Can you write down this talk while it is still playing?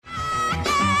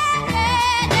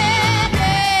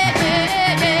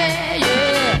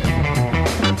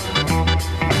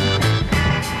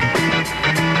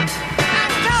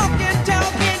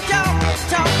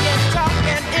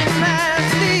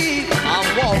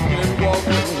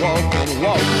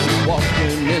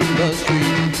walking in the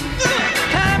street.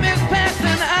 Time is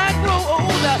passing, I grow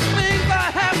older, things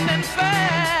are happening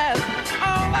fast.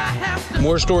 All I have to...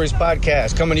 More Stories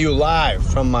Podcast coming to you live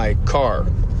from my car.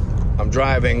 I'm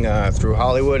driving through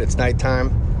Hollywood. It's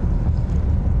nighttime.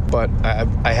 But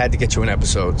I had to get you an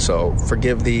episode, so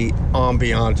forgive the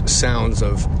ambient sounds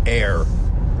of air,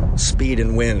 speed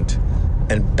and wind,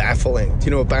 and baffling. Do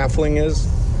you know what baffling is?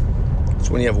 It's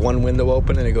when you have one window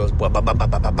open and it goes... Blah, blah, blah, blah,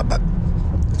 blah, blah, blah.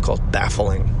 It's called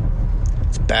baffling.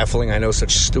 It's baffling. I know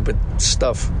such stupid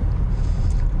stuff.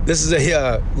 This is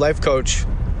a life coach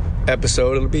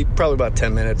episode. It'll be probably about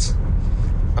 10 minutes.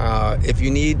 If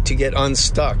you need to get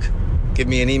unstuck, give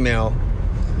me an email.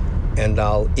 And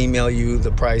I'll email you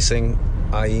the pricing.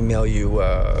 I email you,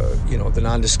 the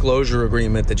non-disclosure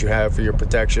agreement that you have for your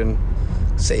protection,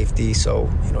 safety. So,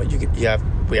 we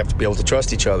have to be able to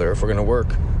trust each other if we're going to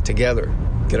work together.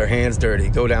 Get our hands dirty,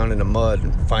 go down in the mud,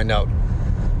 and find out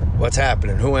what's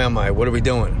happening. Who am I? What are we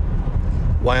doing?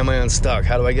 Why am I unstuck?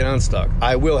 How do I get unstuck?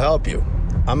 I will help you.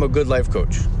 I'm a good life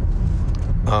coach.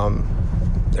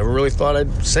 Never really thought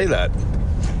I'd say that.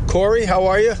 Corey, how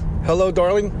are you? Hello,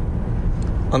 darling.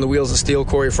 On the Wheels of Steel,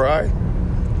 Corey Fry.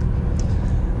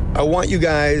 I want you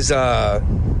guys, I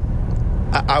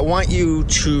want you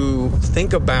to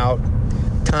think about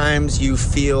times you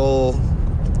feel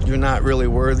you're not really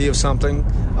worthy of something.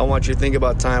 I want you to think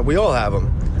about time. We all have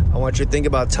them. I want you to think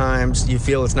about times you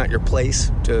feel it's not your place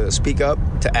to speak up,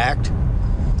 to act.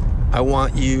 I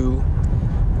want you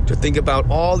to think about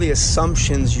all the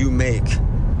assumptions you make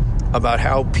about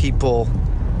how people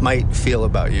might feel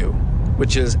about you.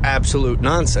 Which is absolute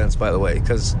nonsense, by the way,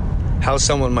 because how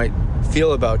someone might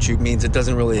feel about you means it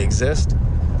doesn't really exist.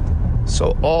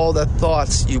 So all the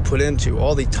thoughts you put into,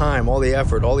 all the time, all the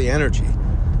effort, all the energy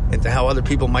into how other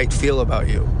people might feel about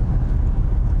you,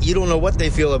 you don't know what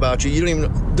they feel about you. You don't even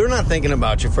know. They're not thinking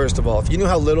about you, first of all. If you knew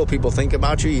how little people think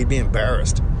about you, you'd be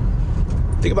embarrassed.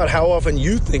 Think about how often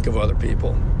you think of other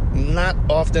people. Not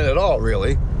often at all,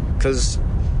 really, because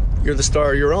you're the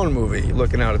star of your own movie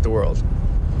looking out at the world.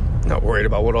 Not worried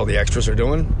about what all the extras are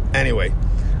doing. Anyway,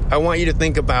 I want you to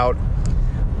think about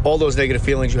all those negative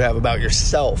feelings you have about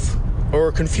yourself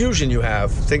or confusion you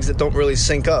have, things that don't really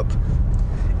sync up.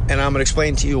 And I'm going to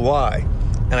explain to you why.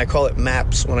 And I call it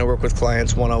MAPS when I work with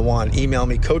clients one-on-one. Email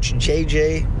me,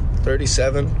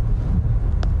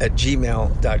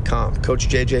 CoachJJ37@gmail.com.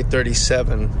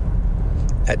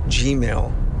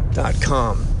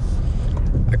 CoachJJ37@gmail.com.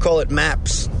 I call it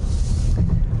MAPS.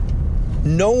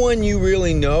 No one you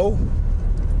really know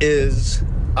is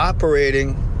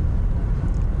operating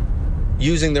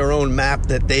using their own map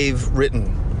that they've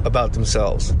written about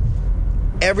themselves.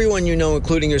 Everyone you know,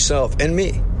 including yourself and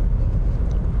me.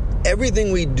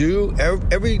 Everything we do,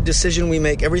 every decision we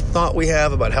make, every thought we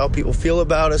have about how people feel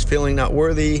about us, feeling not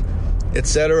worthy,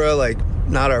 etc., like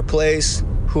not our place,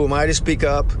 who am I to speak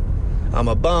up? I'm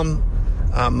a bum.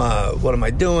 What am I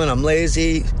doing? I'm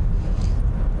lazy.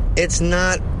 It's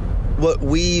not what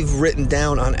we've written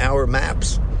down on our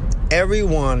maps.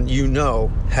 Everyone you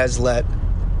know has let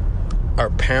our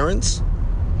parents,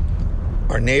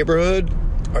 our neighborhood,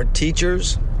 our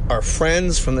teachers, our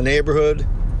friends from the neighborhood,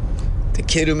 the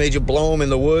kid who made you blow him in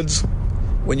the woods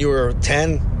when you were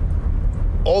 10,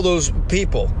 all those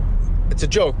people, it's a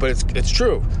joke, but it's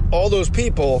true. All those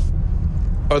people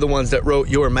are the ones that wrote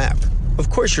your map.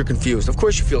 Of course you're confused. Of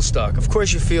course you feel stuck. Of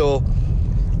course you feel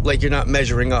like you're not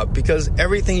measuring up, because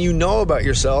everything you know about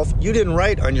yourself, you didn't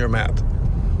write on your map.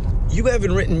 You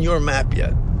haven't written your map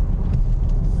yet.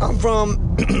 I'm from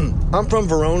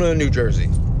Verona, New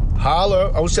Jersey.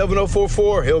 Holla,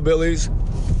 07044, hillbillies.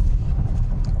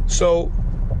 So,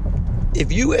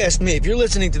 if you asked me, if you're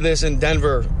listening to this in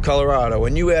Denver, Colorado,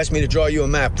 and you asked me to draw you a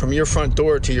map from your front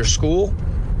door to your school,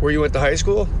 where you went to high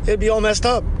school, it'd be all messed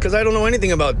up, because I don't know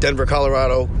anything about Denver,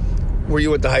 Colorado, where you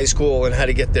went to high school and how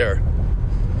to get there.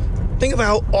 Think of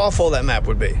how awful that map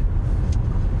would be.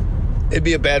 It'd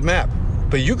be a bad map.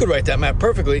 But you could write that map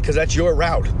perfectly because that's your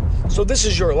route. So this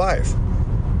is your life.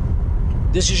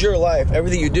 This is your life.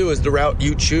 Everything you do is the route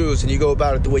you choose, and you go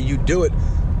about it the way you do it,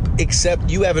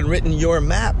 except you haven't written your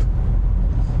map.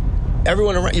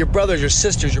 Everyone around, your brothers, your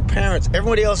sisters, your parents,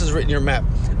 everybody else has written your map.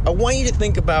 I want you to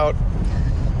think about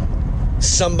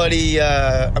somebody,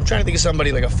 I'm trying to think of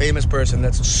somebody like a famous person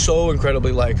that's so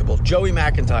incredibly likable. Joey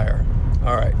McIntyre.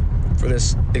 All right. For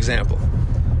this example,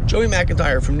 Joey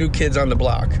McIntyre from New Kids on the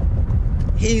Block.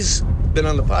 He's been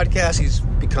on the podcast. He's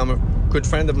become a good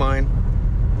friend of mine.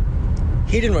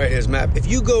 He didn't write his map. If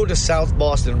you go to South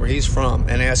Boston, where he's from,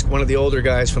 and ask one of the older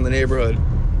guys from the neighborhood,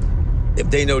 if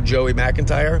they know Joey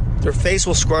McIntyre, their face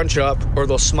will scrunch up or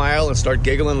they'll smile and start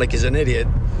giggling like he's an idiot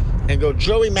and go,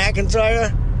 Joey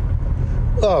McIntyre?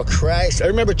 Oh, Christ. I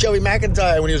remember Joey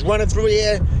McIntyre when he was running through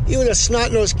here. He was a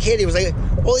snot-nosed kid. He was like,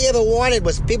 all he ever wanted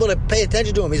was people to pay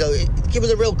attention to him. He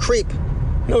was a real creep.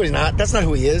 No, he's not. That's not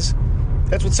who he is.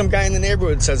 That's what some guy in the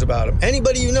neighborhood says about him.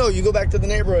 Anybody you know, you go back to the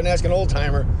neighborhood and ask an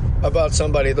old-timer about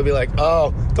somebody, they'll be like,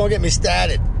 oh, don't get me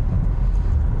started.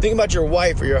 Think about your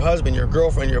wife or your husband, your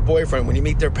girlfriend, your boyfriend, when you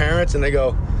meet their parents and they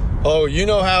go, oh, you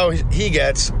know how he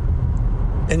gets.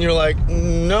 And you're like,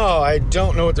 no, I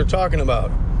don't know what they're talking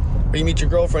about. Or you meet your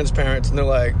girlfriend's parents and they're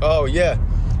like, oh, yeah,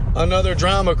 another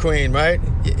drama queen, right?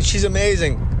 She's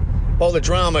amazing. All the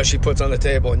drama she puts on the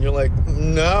table. And you're like,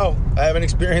 no, I haven't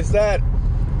experienced that.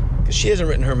 Because she hasn't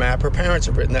written her map. Her parents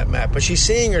have written that map. But she's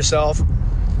seeing herself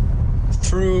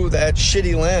through that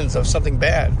shitty lens of something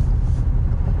bad.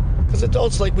 Because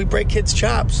adults, like, we break kids'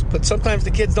 chops. But sometimes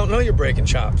the kids don't know you're breaking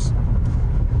chops.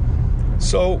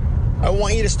 So I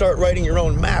want you to start writing your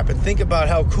own map and think about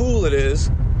how cool it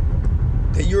is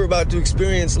that you're about to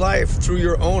experience life through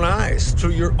your own eyes,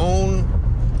 through your own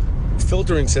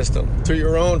filtering system, through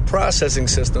your own processing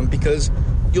system, because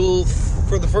you'll,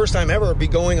 for the first time ever, be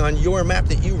going on your map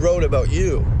that you wrote about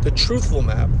you, the truthful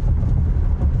map.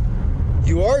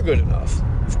 You are good enough.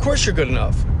 Of course you're good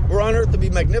enough. We're on Earth to be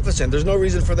magnificent. There's no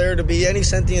reason for there to be any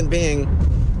sentient being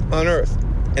on Earth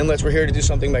unless we're here to do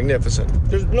something magnificent.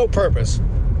 There's no purpose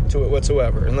to it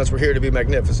whatsoever unless we're here to be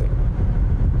magnificent.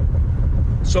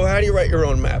 So how do you write your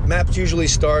own map? Maps usually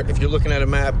start, if you're looking at a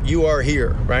map, you are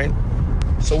here, right?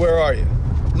 So where are you?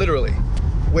 Literally,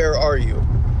 where are you?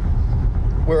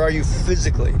 Where are you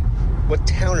physically? What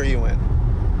town are you in?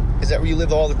 Is that where you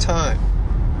live all the time?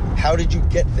 How did you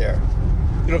get there?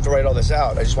 You don't have to write all this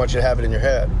out. I just want you to have it in your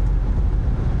head.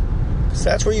 So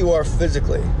that's where you are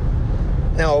physically.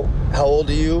 Now, how old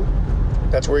are you?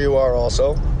 That's where you are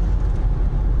also.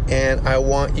 And I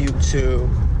want you to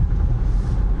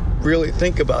really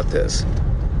think about this.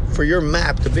 For your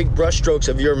map, the big brushstrokes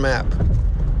of your map,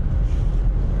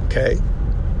 okay?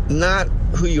 Not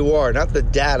who you are, not the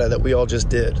data that we all just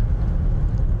did.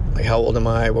 Like, how old am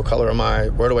I? What color am I?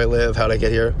 Where do I live? How did I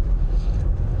get here?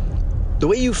 The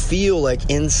way you feel, like,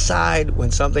 inside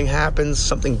when something happens,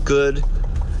 something good,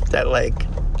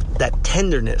 that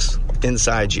tenderness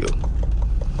inside you,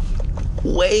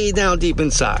 way down deep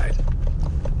inside,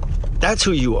 that's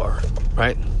who you are,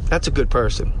 right? That's a good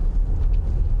person.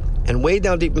 And way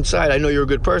down deep inside, I know you're a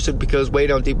good person because way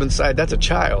down deep inside, that's a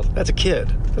child. That's a kid.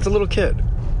 That's a little kid.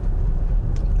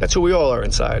 That's who we all are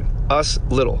inside. Us,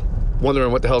 little,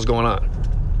 wondering what the hell's going on.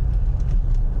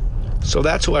 So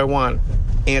that's who I want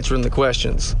answering the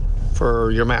questions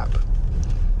for your map.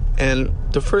 And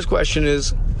the first question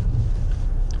is,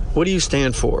 what do you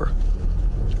stand for?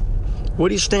 What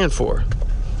do you stand for?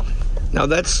 Now,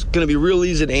 that's going to be real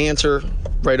easy to answer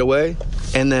right away,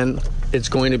 and then it's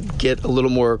going to get a little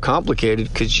more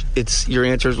complicated because your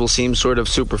answers will seem sort of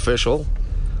superficial.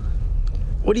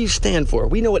 What do you stand for?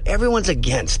 We know what everyone's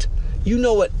against. You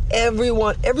know what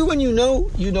everyone you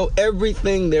know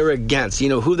everything they're against. You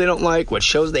know who they don't like, what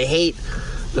shows they hate,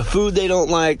 the food they don't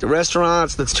like, the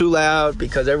restaurants that's too loud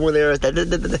because everyone there is...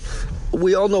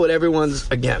 We all know what everyone's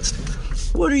against.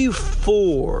 What are you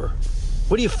for?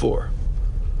 What are you for?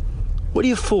 What are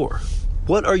you for?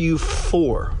 What are you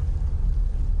for?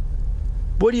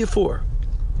 What are you for?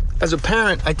 As a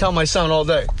parent, I tell my son all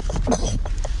day,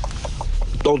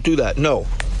 don't do that. No,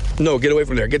 get away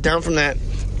from there. Get down from that.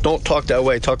 Don't talk that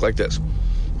way. Talk like this.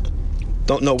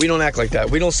 No, we don't act like that.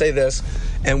 We don't say this,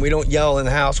 and we don't yell in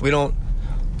the house. We don't.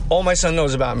 All my son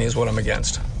knows about me is what I'm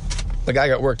against. Like, I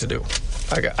got work to do.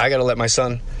 I got to let my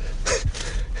son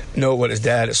know what his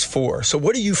dad is for. So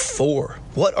what are you for?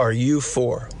 What are you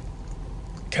for?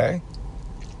 Okay?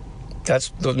 That's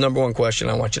the number one question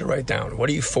I want you to write down. What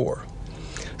are you for?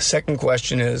 Second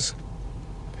question is,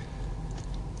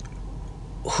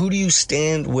 who do you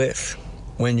stand with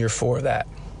when you're for that?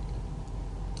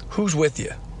 Who's with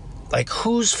you? Like,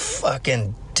 who's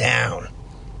fucking down?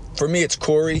 For me, it's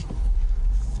Corey,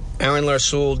 Aaron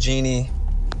Larsoul, Jeannie,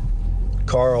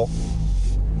 Carl,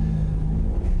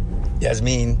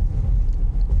 Yasmin.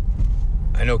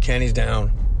 I know Kenny's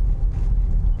down.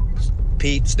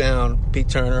 Pete's down. Pete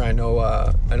Turner. I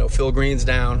know Phil Green's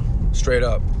down. Straight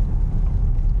up.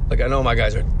 Like, I know my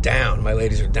guys are down. My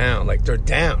ladies are down. Like, they're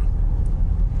down.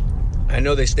 I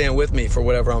know they stand with me for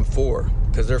whatever I'm for,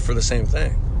 because they're for the same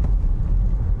thing.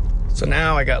 So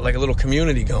now I got like a little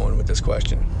community going with this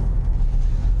question.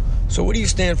 So what do you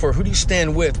stand for? Who do you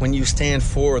stand with when you stand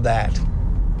for that?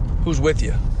 Who's with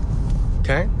you?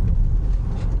 Okay?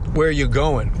 Where are you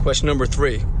going? Question number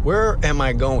 3. Where am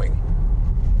I going?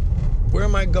 Where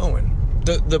am I going?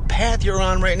 The path you're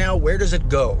on right now, where does it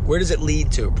go? Where does it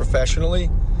lead to? Professionally,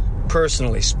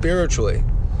 personally, spiritually?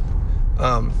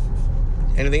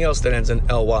 Anything else that ends in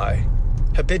ly?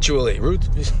 Habitually, root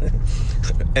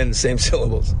and same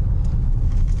syllables.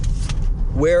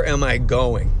 Where am I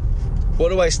going? What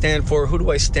do I stand for? Who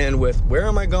do I stand with? Where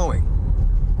am I going?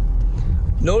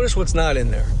 Notice what's not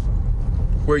in there.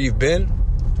 Where you've been,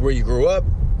 where you grew up,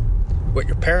 what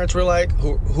your parents were like,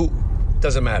 who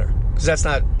doesn't matter. Because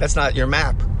that's not your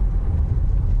map.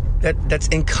 That's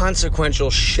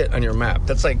inconsequential shit on your map.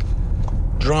 That's like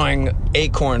drawing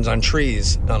acorns on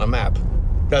trees on a map.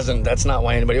 That's not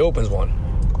why anybody opens one.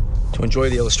 To enjoy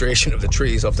the illustration of the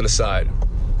trees off to the side.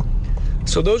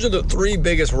 So those are the 3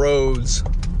 biggest roads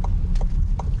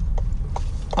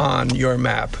on your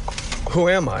map. Who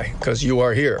am I? Because you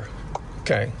are here.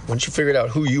 Okay? Once you figured out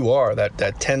who you are,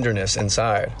 that tenderness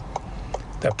inside,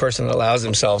 that person that allows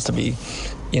themselves to be,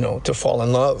 to fall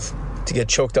in love, to get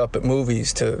choked up at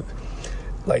movies, to,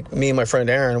 like me and my friend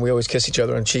Aaron, we always kiss each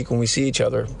other on the cheek when we see each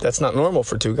other. That's not normal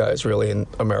for 2 guys, really, in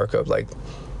America. Like,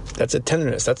 that's a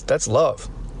tenderness. That's love.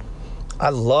 I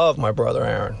love my brother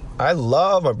Aaron.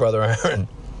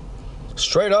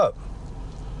 Straight up.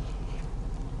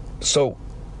 So,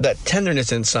 that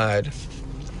tenderness inside,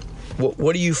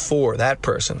 what are you for, that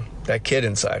person, that kid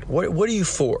inside? What are you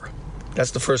for?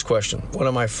 That's the first question. What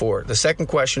am I for? The second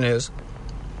question is,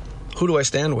 who do I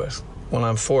stand with when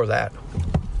I'm for that?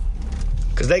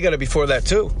 Because they got to be for that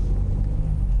too.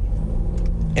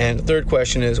 And the third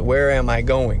question is, where am I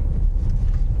going?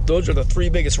 Those are the 3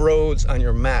 biggest roads on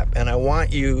your map. And I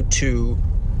want you to,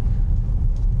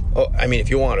 if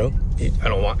you want to,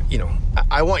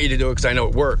 I want you to do it because I know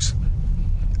it works.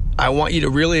 I want you to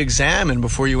really examine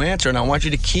before you answer, and I want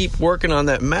you to keep working on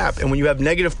that map. And when you have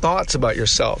negative thoughts about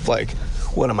yourself, like,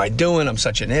 what am I doing? I'm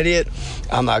such an idiot.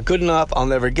 I'm not good enough. I'll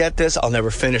never get this. I'll never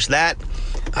finish that.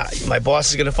 My boss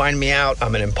is going to find me out.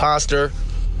 I'm an imposter.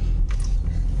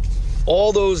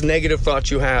 All those negative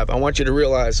thoughts you have, I want you to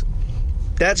realize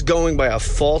that's going by a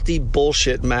faulty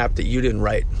bullshit map that you didn't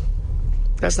write.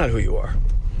 That's not who you are.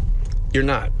 You're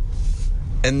not.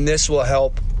 And this will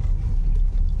help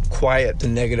quiet the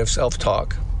negative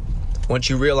self-talk. Once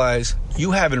you realize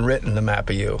you haven't written the map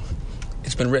of you,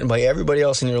 it's been written by everybody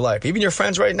else in your life. Even your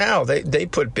friends right now, they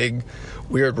put big,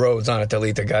 weird roads on it that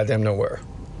lead to goddamn nowhere.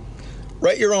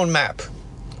 Write your own map.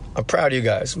 I'm proud of you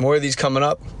guys. More of these coming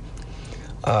up.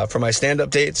 For my stand-up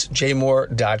dates,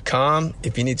 jmoore.com.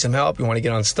 If you need some help, you want to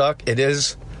get unstuck, it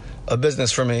is a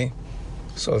business for me.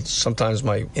 So sometimes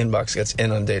my inbox gets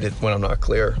inundated when I'm not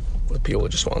clear with people who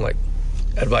just want,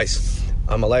 advice.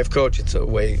 I'm a life coach. It's a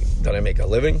way that I make a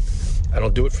living. I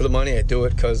don't do it for the money. I do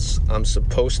it because I'm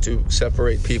supposed to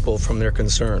separate people from their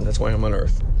concern. That's why I'm on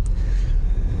earth.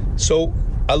 So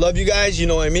I love you guys. You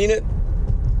know I mean it.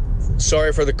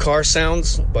 Sorry for the car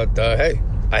sounds, but hey,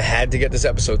 I had to get this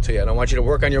episode to you, and I want you to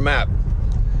work on your map.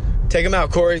 Take them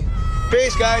out, Corey.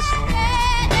 Peace, guys.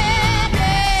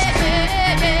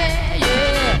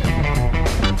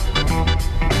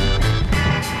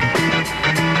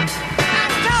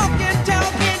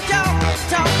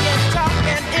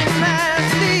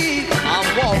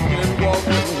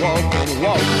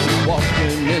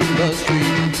 Walking in the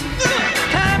street.